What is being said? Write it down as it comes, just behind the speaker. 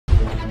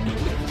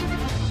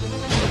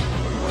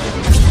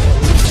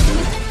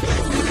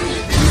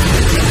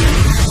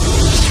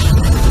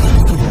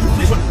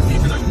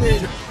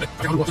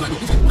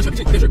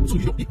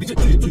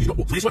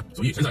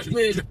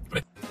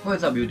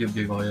What's up YouTube,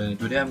 Jay here.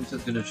 Today I'm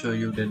just gonna show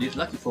you that this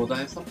lucky folder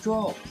has some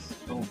drops.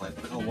 Oh my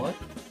god, what?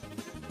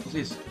 What's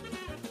this? Is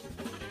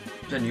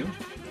that new?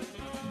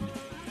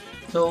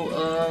 So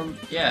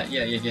yeah,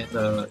 it has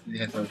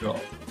a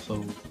drop.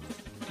 So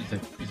it's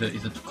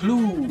a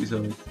clue, it's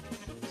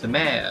a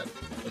map.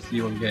 Let's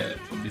see what we get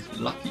from this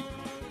lucky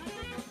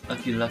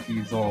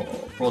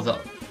Froza.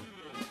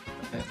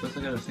 Okay, first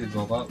I'm gonna say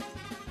Zorba,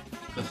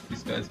 because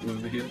this guy is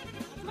over here.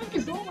 Lucky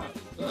Zorba!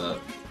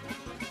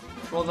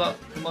 Froza,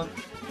 come on.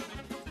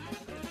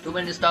 Too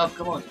many stuff,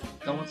 come on.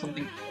 I want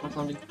something,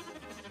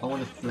 I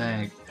want a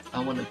flag,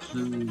 I want a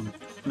clue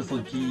for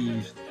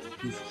gifts,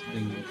 clue for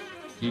something.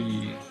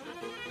 Key.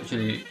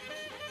 Actually,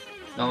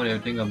 now that I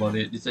think about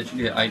it, this is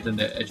actually an item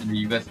that actually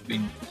you guys have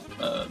been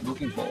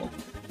looking for.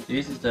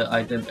 This is the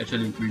item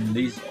actually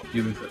released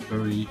during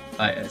February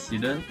by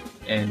accident,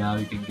 and now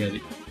you can get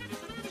it.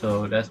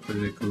 So that's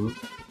pretty cool,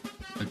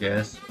 I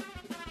guess.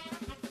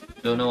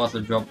 Don't know what's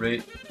the drop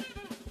rate,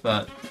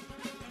 but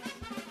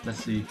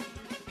let's see,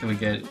 can we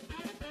get it?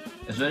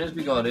 As soon as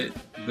we got it,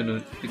 we're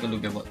gonna take a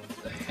look at what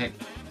the heck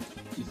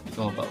it's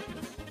all about.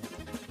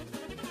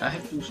 I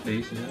have 2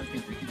 spaces, I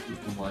can take it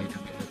to my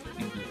item and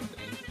everything in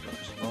the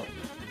slot.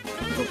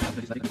 So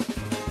after this,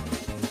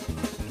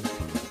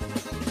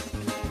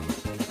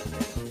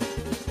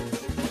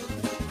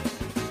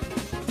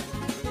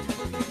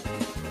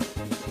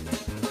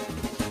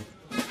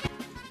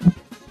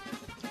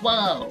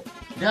 wow!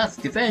 Dark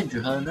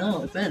Scavenger Hunt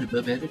now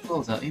available better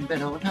clothes are in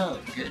Battle Town.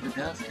 Get the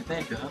Dark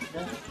Scavenger Hunt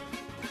now.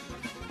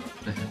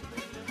 What the hell?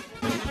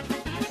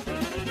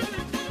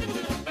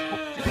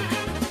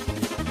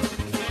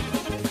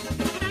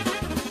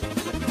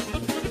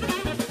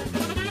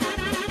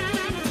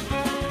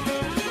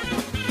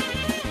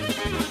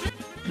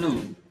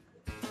 Clue.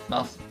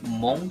 Last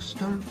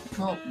monster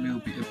drop will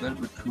be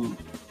available through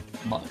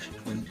March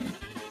 20.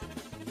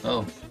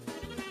 Oh.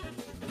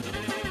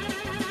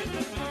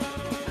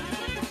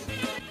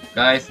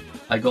 Guys,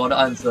 I got the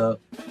answer.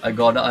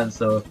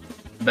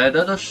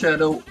 Better the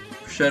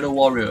Shadow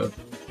Warrior.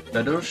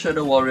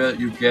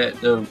 You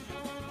get the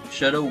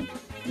Shadow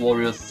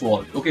Warrior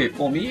sword. Okay,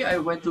 for me, I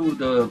went to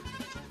the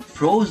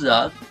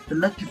Froza, the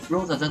lucky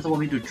Froza doesn't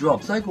want me to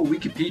drop. So I go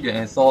Wikipedia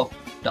and saw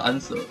the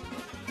answer.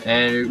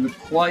 And it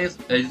requires,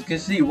 as you can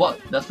see, what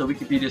does the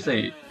Wikipedia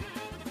say?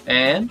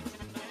 And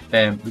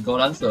bam, we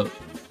got answer.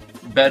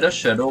 Better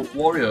Shadow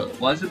Warrior.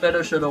 Once you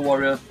better Shadow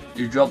Warrior,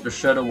 you drop the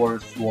Shadow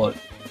Warrior sword.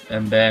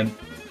 And bam,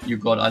 you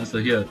got answer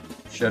here.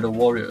 Shadow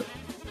Warrior.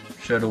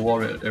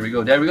 There we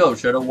go.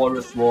 Shadow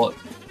Warrior sword.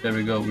 There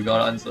we go. We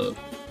got answer.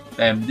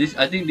 Bam.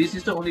 I think this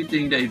is the only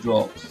thing that it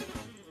drops.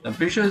 I'm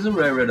pretty sure it's a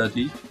rare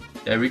rarity.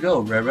 There we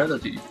go. Rare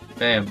rarity.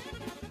 Bam.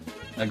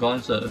 I got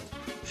answer.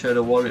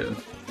 Shadow Warrior.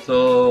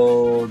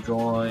 So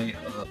join.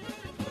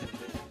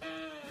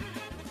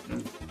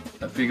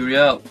 I figure it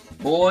out,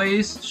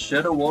 boys.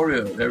 Shadow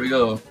Warrior. There we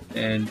go.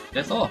 And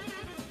that's all.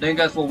 Thank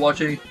you guys for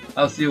watching.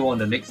 I'll see you on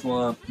the next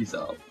one. Peace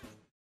out.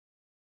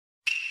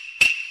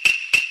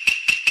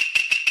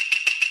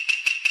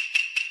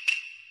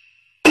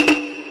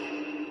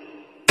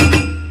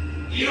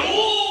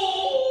 Yo!